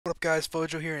What up guys,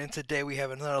 Fojo here, and today we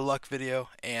have another luck video,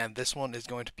 and this one is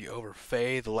going to be over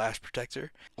Faye, the Last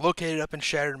Protector. Located up in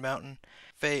Shattered Mountain,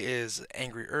 Faye is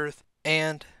Angry Earth,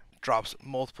 and drops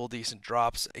multiple decent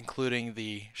drops, including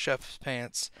the Chef's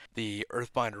Pants, the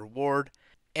Earthbinder Ward,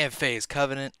 and Faye's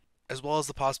Covenant, as well as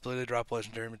the possibility to drop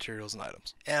legendary materials and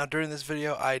items. Now, during this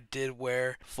video, I did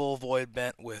wear full void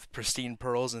bent with pristine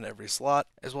pearls in every slot,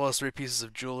 as well as 3 pieces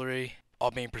of jewelry, all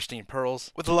being pristine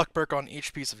pearls, with a luck perk on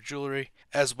each piece of jewelry,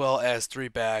 as well as 3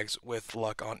 bags with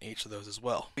luck on each of those as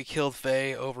well. We killed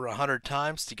Faye over 100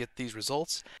 times to get these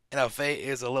results, and now Faye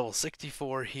is a level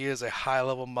 64. He is a high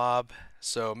level mob,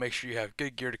 so make sure you have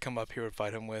good gear to come up here and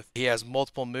fight him with. He has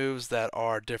multiple moves that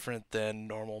are different than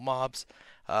normal mobs.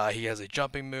 He has a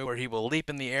jumping move where he will leap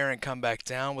in the air and come back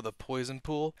down with a poison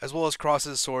pool, as well as cross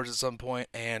his swords at some point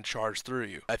and charge through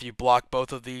you. If you block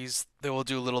both of these, they will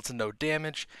do little to no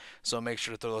damage, so make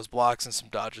sure to throw those blocks and some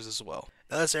dodges as well.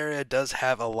 Now this area does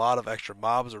have a lot of extra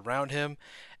mobs around him,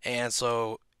 and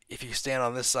so if you stand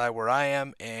on this side where I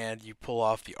am and you pull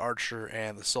off the archer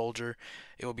and the soldier,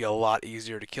 it will be a lot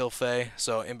easier to kill Faye.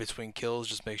 So in between kills,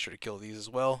 just make sure to kill these as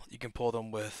well. You can pull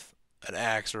them with an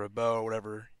axe or a bow or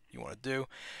whatever you want to do,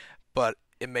 but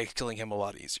it makes killing him a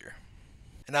lot easier.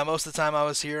 And now most of the time I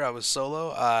was here, I was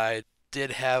solo. I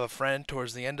did have a friend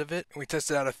towards the end of it. We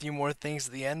tested out a few more things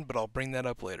at the end, but I'll bring that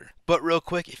up later. But real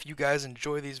quick, if you guys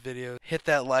enjoy these videos, hit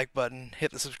that like button,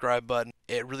 hit the subscribe button.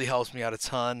 It really helps me out a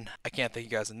ton. I can't thank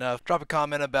you guys enough. Drop a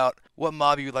comment about what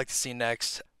mob you would like to see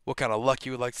next, what kind of luck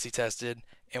you would like to see tested,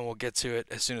 and we'll get to it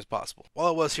as soon as possible. While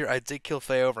I was here, I did kill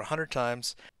Faye over 100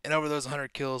 times, and over those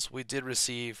 100 kills, we did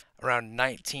receive around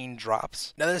 19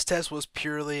 drops. Now this test was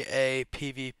purely a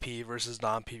PvP versus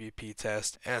non-PvP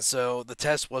test, and so the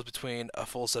test was between a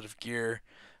full set of gear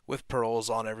with pearls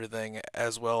on everything,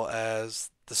 as well as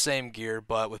the same gear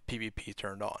but with PvP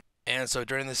turned on. And so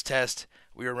during this test,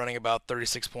 we were running about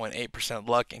 36.8%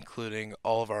 luck, including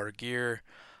all of our gear,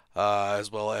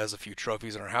 as well as a few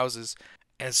trophies in our houses.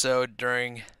 And so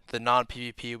during the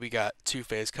non-PvP, we got 2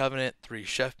 Fays Covenant, 3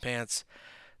 Chef Pants,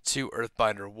 2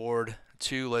 Earthbinder Ward,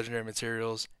 2 legendary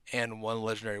materials, and 1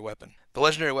 legendary weapon. The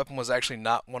legendary weapon was actually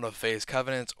not one of Fays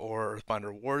Covenants or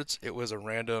Earthbinder Wards. It was a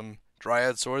random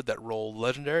Dryad sword that rolled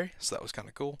legendary, so that was kind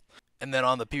of cool. And then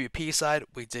on the PvP side,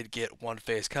 we did get 1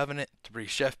 Fays Covenant, 3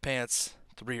 Chef Pants,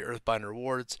 3 Earthbinder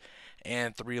Wards,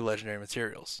 and 3 legendary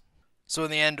materials. So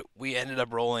in the end, we ended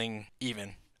up rolling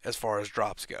even as far as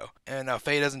drops go. And now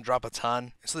Faye doesn't drop a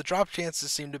ton, so the drop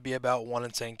chances seem to be about 1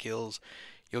 in 10 kills.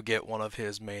 You'll get one of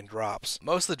his main drops.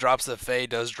 Most of the drops that Faye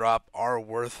does drop are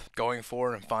worth going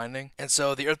for and finding. And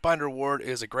so the Earthbinder Ward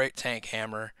is a great tank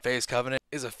hammer. Faye's Covenant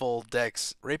is a full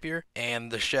dex rapier,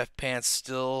 and the Chef Pants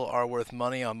still are worth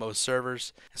money on most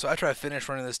servers. So after I finished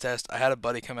running this test, I had a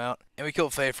buddy come out and we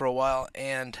killed Faye for a while,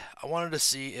 and I wanted to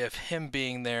see if him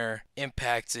being there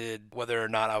impacted whether or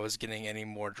not I was getting any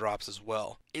more drops as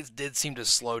well. It did seem to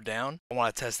slow down. I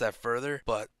want to test that further,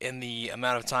 but in the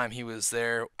amount of time he was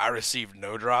there, I received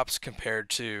no drops compared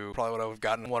to probably what I would have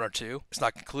gotten 1 or 2. It's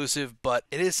not conclusive, but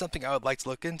it is something I would like to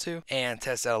look into and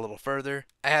test out a little further.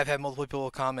 I have had multiple people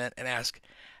comment and ask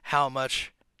how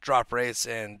much drop rates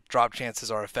and drop chances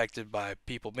are affected by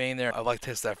people being there. I'd like to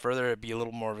test that further. It'd be a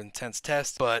little more of an intense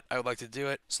test, but I would like to do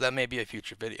it, so that may be a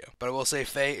future video. But I will say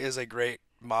Faye is a great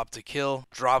mob to kill.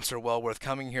 Drops are well worth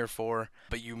coming here for,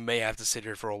 but you may have to sit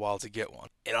here for a while to get one.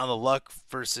 And on the luck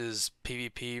versus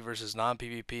PvP versus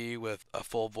non-PvP with a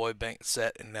full void bank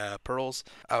set and pearls,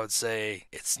 I would say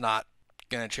it's not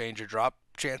going to change your drop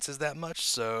chances that much,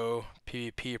 so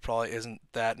PvP probably isn't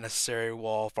that necessary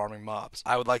while farming mobs.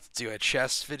 I would like to do a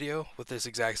chess video with this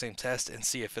exact same test and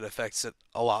see if it affects it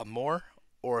a lot more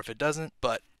or if it doesn't,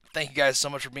 but thank you guys so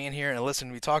much for being here and listening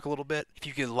to me talk a little bit. If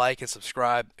you could like and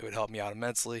subscribe, it would help me out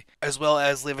immensely. As well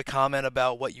as leave a comment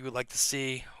about what you would like to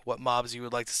see, what mobs you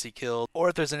would like to see killed, or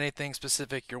if there's anything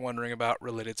specific you're wondering about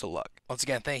related to luck. Once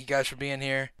again, thank you guys for being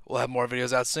here. We'll have more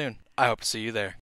videos out soon. I hope to see you there.